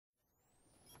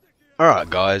Alright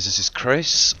guys, this is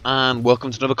Chris and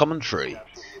welcome to another commentary.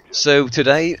 So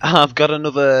today I've got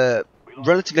another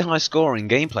relatively high scoring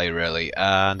gameplay really,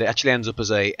 and it actually ends up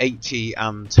as a 80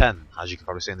 and 10 as you can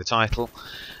probably see in the title.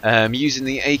 Using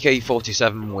the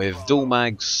AK-47 with dual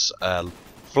mags,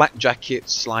 flak jacket,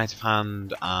 sleight of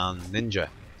hand and ninja.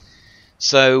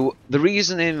 So the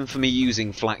reasoning for me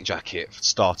using flak jacket to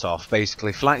start off,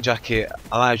 basically flak jacket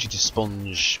allows you to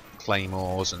sponge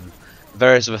claymores and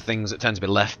various other things that tend to be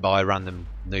left by random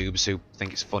noobs who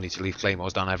think it's funny to leave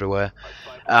claymores down everywhere,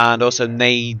 and also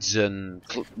nades and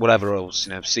whatever else,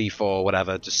 you know, C4,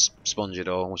 whatever, just sponge it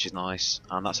all, which is nice.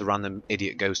 And that's a random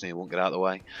idiot ghost noob who won't get out of the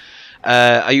way.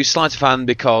 I use sleight of hand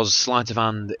because sleight of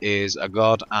hand is a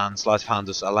god, and sleight of hand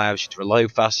just allows you to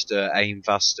reload faster, aim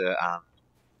faster, and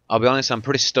I'll be honest, I'm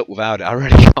pretty stuck without it. I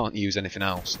really can't use anything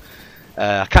else.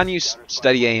 I can use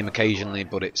steady aim occasionally,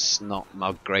 but it's not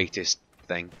my greatest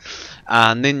thing.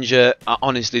 And ninja, I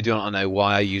honestly do not know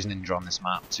why I use ninja on this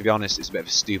map. To be honest, it's a bit of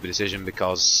a stupid decision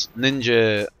because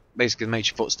ninja basically makes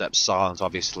your footsteps silent,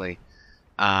 obviously.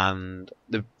 And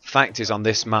the fact is, on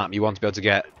this map, you want to be able to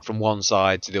get from one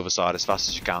side to the other side as fast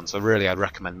as you can. So really, I'd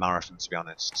recommend marathon, to be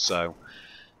honest. So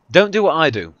don't do what I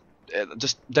do.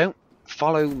 Just don't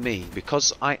follow me,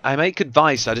 because I make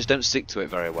advice, I just don't stick to it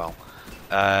very well.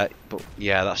 But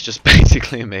yeah, that's just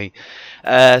basically me.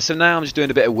 So now I'm just doing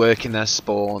a bit of work in their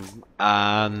spawn,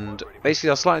 and basically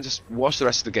I'll slightly just watch the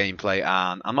rest of the gameplay,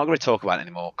 and I'm not going to talk about it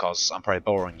anymore because I'm probably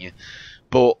boring you.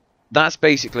 But that's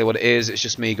basically what it is. It's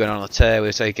just me going on a tear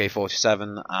with this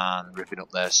AK-47 and ripping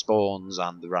up their spawns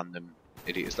and the random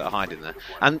idiots that are hiding there.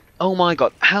 And oh my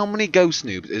god, how many ghost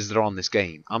noobs is there on this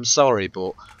game? I'm sorry,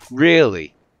 but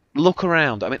really, look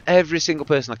around. I mean, every single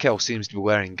person I kill seems to be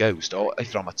wearing Ghost, or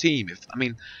if they're on my team. I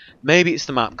mean, maybe it's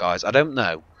the map, guys. I don't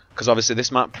know, because obviously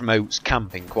this map promotes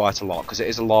camping quite a lot, because it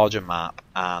is a larger map,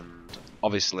 and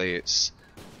obviously it's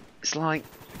like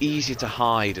easy to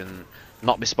hide and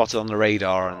not be spotted on the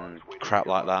radar and crap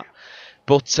like that.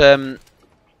 But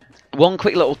one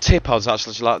quick little tip I'd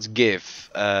actually like to give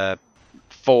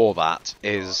for that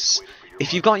is,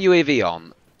 if you've got UAV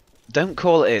on, don't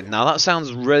call it in. Now that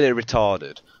sounds really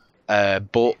retarded.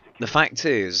 But the fact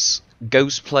is,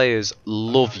 ghost players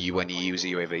love you when you use a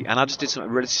UAV, and I just did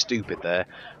something really stupid there.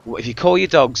 If you call your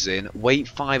dogs in, wait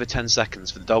 5 or 10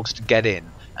 seconds for the dogs to get in,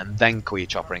 and then call your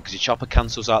chopper in, because your chopper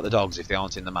cancels out the dogs if they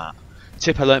aren't in the map.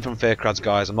 Tip I learned from Faircrads,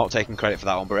 guys. I'm not taking credit for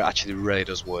that one, but it actually really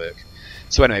does work.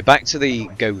 So anyway, back to the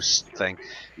ghost thing.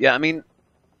 Yeah, I mean,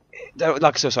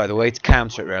 like so sorry, the way to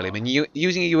counter it really. I mean,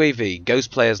 using a UAV,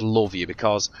 ghost players love you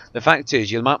because the fact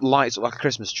is your map lights up like a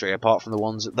Christmas tree, apart from the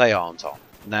ones that they aren't on.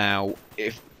 Now,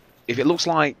 if it looks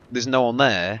like there's no one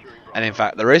there, and in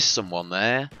fact there is someone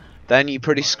there, then you're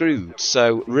pretty screwed.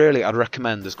 So really, I'd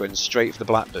recommend us going straight for the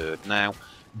Blackbird. Now,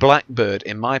 Blackbird,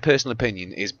 in my personal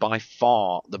opinion, is by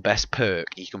far the best perk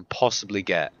you can possibly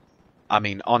get. I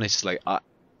mean, honestly, I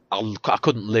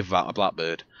couldn't live without a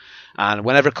Blackbird. And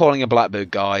whenever calling a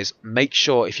Blackbird, guys, make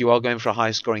sure if you are going for a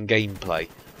high scoring gameplay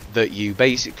that you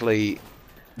basically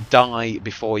die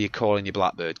before you call in your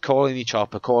Blackbird. Call in your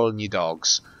chopper, call in your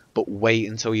dogs, but wait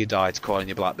until you die to call in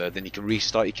your Blackbird, then you can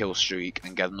restart your kill streak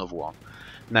and get another one.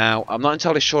 Now, I'm not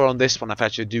entirely sure on this one if I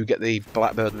actually do get the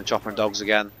Blackbird and the chopper and dogs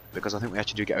again, because I think we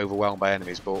actually do get overwhelmed by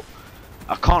enemies, but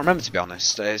I can't remember, to be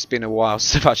honest. It's been a while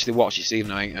since I've actually watched this,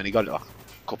 even though I only got it like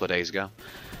a couple of days ago.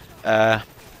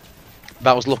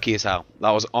 That was lucky as hell.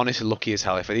 That was honestly lucky as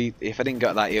hell. If I didn't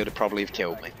get that, he would have probably have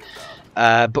killed me.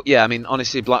 But yeah, I mean,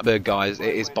 honestly, Blackbird, guys,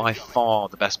 it is by far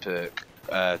the best perk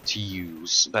to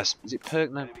use. Is it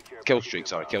perk? No, kill streak.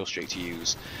 Sorry, kill streak to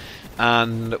use.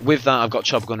 And with that, I've got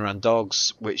chopper gunner and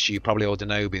dogs, which you probably already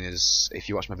know, because if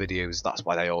you watch my videos, that's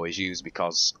why they always use,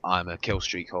 because I'm a kill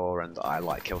streak whore and I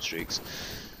like kill streaks.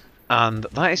 And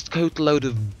that is a total load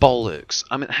of bollocks.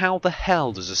 I mean, how the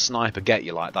hell does a sniper get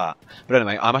you like that? But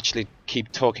anyway, I'm actually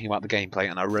keep talking about the gameplay,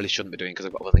 and I really shouldn't be doing, because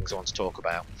I've got other things I want to talk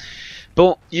about.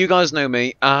 But you guys know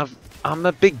me. I'm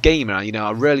a big gamer. You know,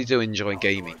 I really do enjoy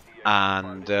gaming.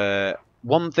 And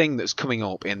one thing that's coming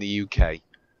up in the UK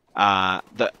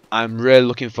that I'm really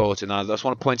looking forward to, and I just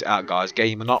want to point it out, guys.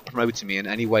 Game are not promoting me in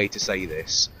any way to say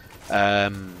this.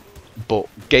 But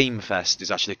GameFest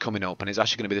is actually coming up, and it's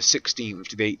actually going to be the 16th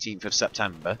to the 18th of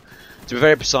September. To be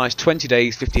very precise, 20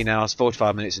 days, 15 hours,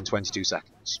 45 minutes and 22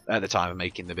 seconds at the time of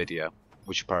making the video,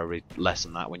 which is probably less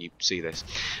than that when you see this.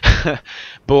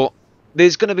 But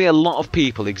there's going to be a lot of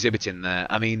people exhibiting there.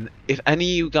 I mean, if any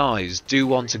of you guys do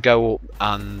want to go up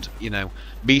and, you know,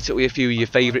 meet up with a few of your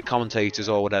favourite commentators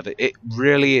or whatever, it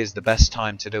really is the best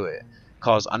time to do it.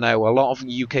 Because I know a lot of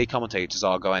UK commentators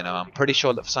are going, and I'm pretty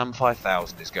sure that Sam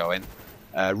 5000 is going.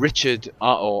 Richard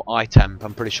or iTemp,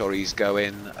 I'm pretty sure he's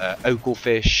going.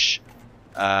 Oakelfish.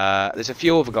 There's a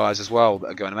few other guys as well that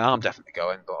are going. I mean, I'm definitely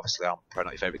going, but obviously I'm probably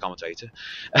not your favourite commentator.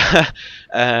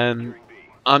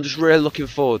 I'm just really looking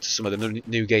forward to some of the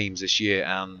new games this year,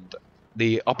 and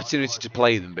the opportunity to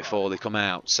play them before they come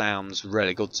out sounds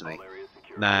really good to me.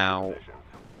 Now,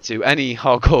 to any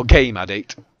hardcore game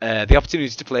addict, the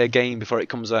opportunity to play a game before it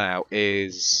comes out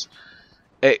it's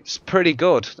pretty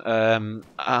good. I'm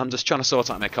just trying to sort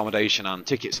out my accommodation and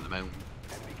tickets at the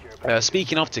moment.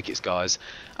 Speaking of tickets, guys,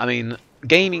 I mean,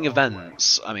 gaming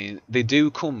events, I mean, they do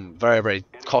come very, very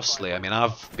costly. I mean,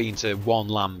 I've been to one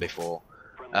LAN before.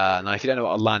 Now, if you don't know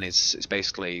what a LAN is, it's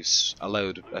basically a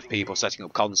load of people setting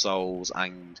up consoles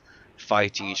and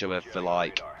fighting each other for,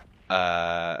 like,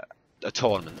 a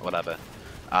tournament or whatever.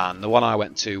 And the one I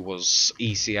went to was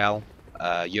ECL,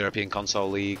 European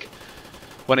Console League.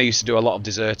 When I used to do a lot of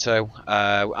Deserto.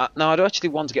 Now, I do actually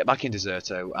want to get back in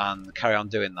Deserto and carry on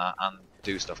doing that and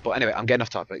do stuff. But anyway, I'm getting off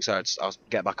topic, so I'll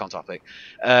get back on topic.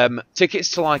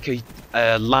 Tickets to like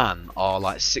a LAN are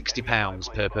like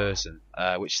 £60 per person,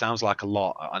 which sounds like a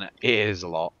lot, and it is a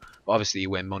lot. But obviously, you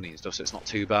win money and stuff, so it's not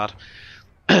too bad.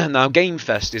 Now,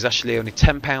 GameFest is actually only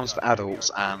 £10 for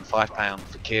adults and £5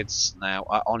 for kids. Now,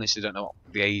 I honestly don't know what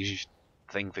the age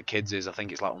thing for kids is. I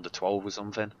think it's like under 12 or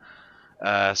something.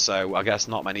 So I guess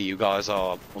not many of you guys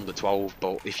are under 12,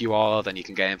 but if you are, then you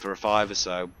can get in for a £5,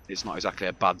 so it's not exactly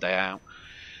a bad day out.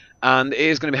 And it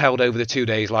is going to be held over the 2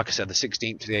 days, like I said, the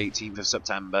 16th to the 18th of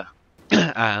September.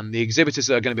 And the exhibitors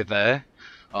that are going to be there,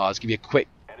 I'll just give you a quick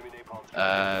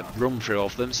run through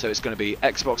of them. So it's going to be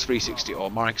Xbox 360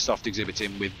 or Microsoft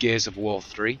exhibiting with Gears of War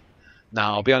 3.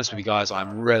 Now, I'll be honest with you guys,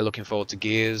 I'm really looking forward to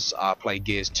Gears. I played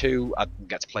Gears 2, I didn't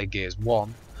get to play Gears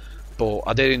 1. But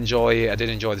I did enjoy it. I did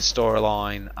enjoy the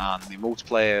storyline, and the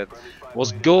multiplayer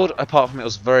was good. Apart from it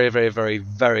was very, very, very,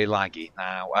 very laggy.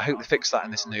 Now I hope they fix that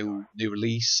in this new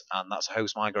release, and that's a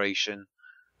host migration.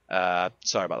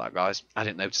 Sorry about that, guys. I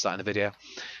didn't notice that in the video.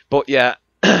 But yeah,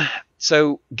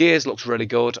 so Gears looks really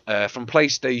good. From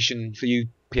PlayStation, for you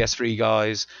PS3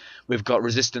 guys, we've got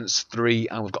Resistance 3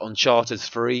 and we've got Uncharted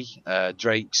 3,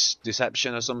 Drake's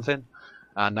Deception or something.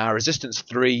 And now Resistance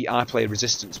 3, I played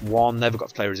Resistance 1, never got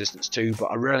to play Resistance 2, but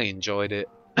I really enjoyed it.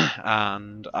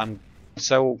 And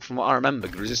so from what I remember,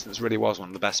 Resistance really was one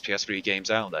of the best PS3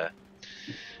 games out there.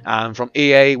 And from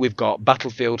EA, we've got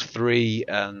Battlefield 3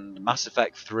 and Mass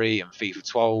Effect 3 and FIFA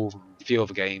 12 and a few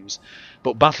other games.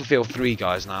 But Battlefield 3,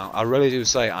 guys, now, I really do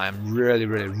say I am really,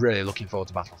 really, really looking forward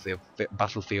to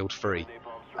Battlefield 3.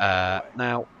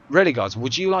 Now, really, guys,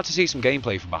 would you like to see some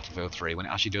gameplay for Battlefield 3 when it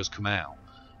actually does come out?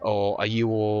 Or are you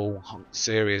all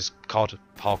serious COD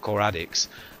hardcore addicts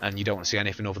and you don't want to see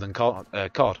anything other than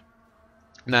COD?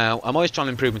 Now, I'm always trying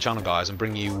to improve my channel, guys, and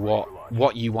bring you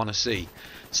what you want to see.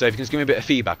 So if you can just give me a bit of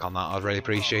feedback on that, I'd really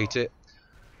appreciate it.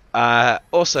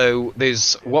 Also,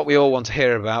 there's what we all want to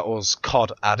hear about us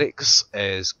COD addicts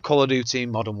is Call of Duty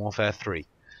Modern Warfare 3.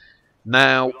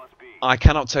 Now, I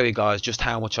cannot tell you guys just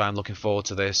how much I'm looking forward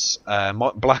to this.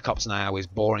 Black Ops now is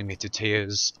boring me to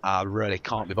tears. I really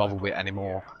can't be bothered with it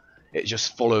anymore. It's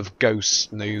just full of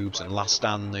Ghost noobs and Last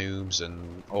Stand noobs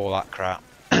and all that crap.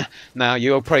 Now,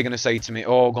 you're probably going to say to me,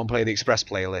 oh, go and play the Express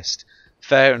playlist.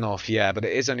 Fair enough, yeah, but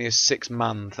it is only a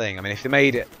 6-man thing. I mean, if they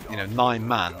made it,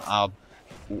 9-man,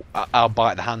 I'll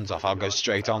bite the hands off. I'll go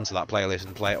straight onto that playlist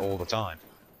and play it all the time.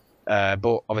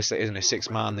 But obviously it isn't a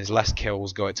 6-man, there's less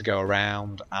kills to go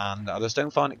around, and I just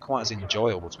don't find it quite as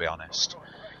enjoyable, to be honest.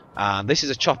 And this is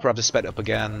a chopper I've just sped up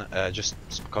again, just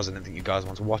because I didn't think you guys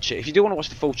want to watch it. If you do want to watch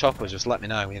the full chopper, just let me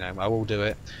know, I will do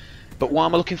it. But what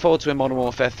I'm looking forward to in Modern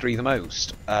Warfare 3 the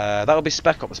most, that will be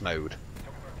Spec Ops mode.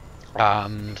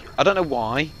 And I don't know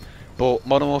why, but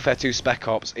Modern Warfare 2 Spec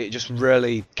Ops, it just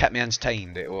really kept me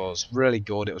entertained. It was really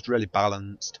good, it was really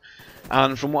balanced.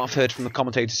 And from what I've heard from the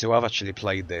commentators who have actually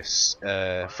played this,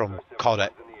 from COD,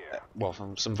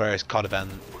 from some various COD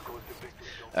events,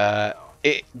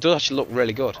 it does actually look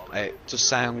really good. It does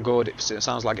sound good, it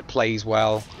sounds like it plays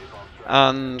well.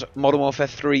 And Modern Warfare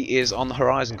 3 is on the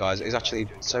horizon, guys.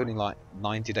 It's only like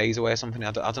 90 days away or something.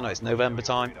 I don't know, it's November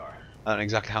time. I don't know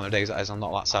exactly how many days that is, I'm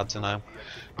not that sad to know.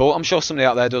 But I'm sure somebody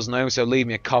out there does know, so leave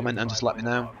me a comment and just let me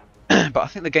know. But I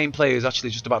think the gameplay is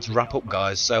actually just about to wrap up,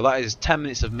 guys. So that is 10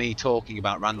 minutes of me talking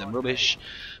about random rubbish.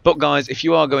 But guys, if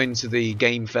you are going to the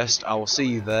GameFest, I will see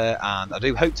you there, and I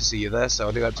do hope to see you there. So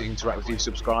I do hope to interact with you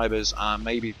subscribers and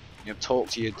maybe talk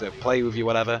to you, to play with you,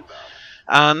 whatever.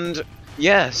 And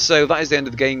yeah, so that is the end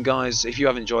of the game, guys. If you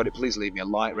have enjoyed it, please leave me a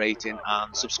like rating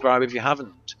and subscribe if you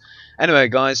haven't. Anyway,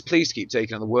 guys, please keep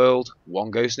taking on the world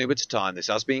one ghost noob at a time. This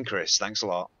has been Chris. Thanks a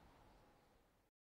lot.